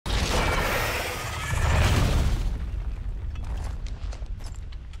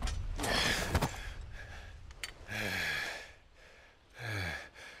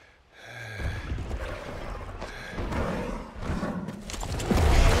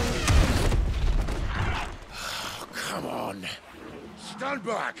Stand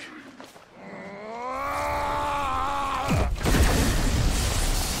back!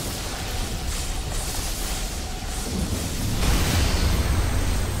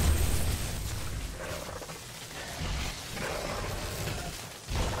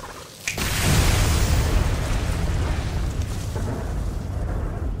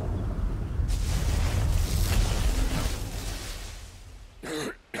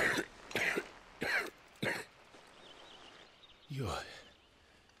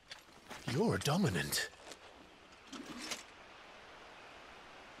 You're dominant.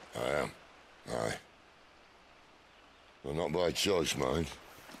 I am. Aye. Well, not by choice, mind.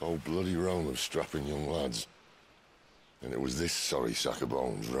 Old bloody Rome of strapping young lads. And it was this sorry sack of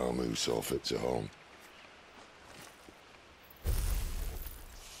bones Ramuh saw fit to home.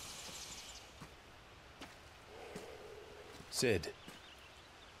 Sid,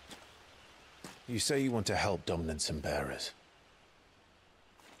 you say you want to help dominants and bearers.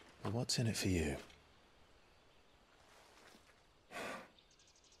 But what's in it for you?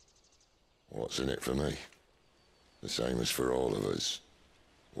 What's in it for me? The same as for all of us.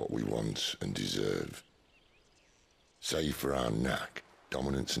 What we want and deserve. Save for our knack,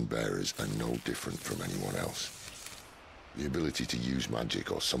 dominants and bearers are no different from anyone else. The ability to use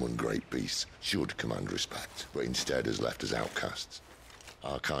magic or summon great beasts should command respect, but instead has left us outcasts.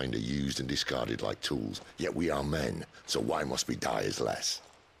 Our kind are used and discarded like tools, yet we are men, so why must we die as less?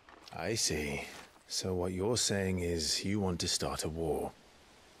 I see. So what you're saying is you want to start a war.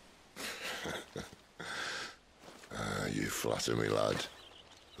 You flatter me, lad.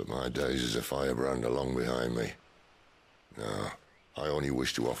 But my days as a firebrand are long behind me. No, I only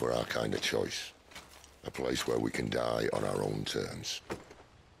wish to offer our kind a choice. A place where we can die on our own terms.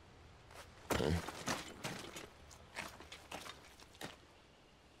 Huh?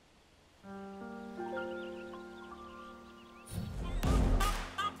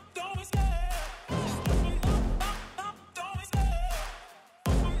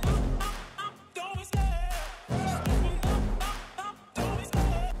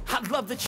 Love the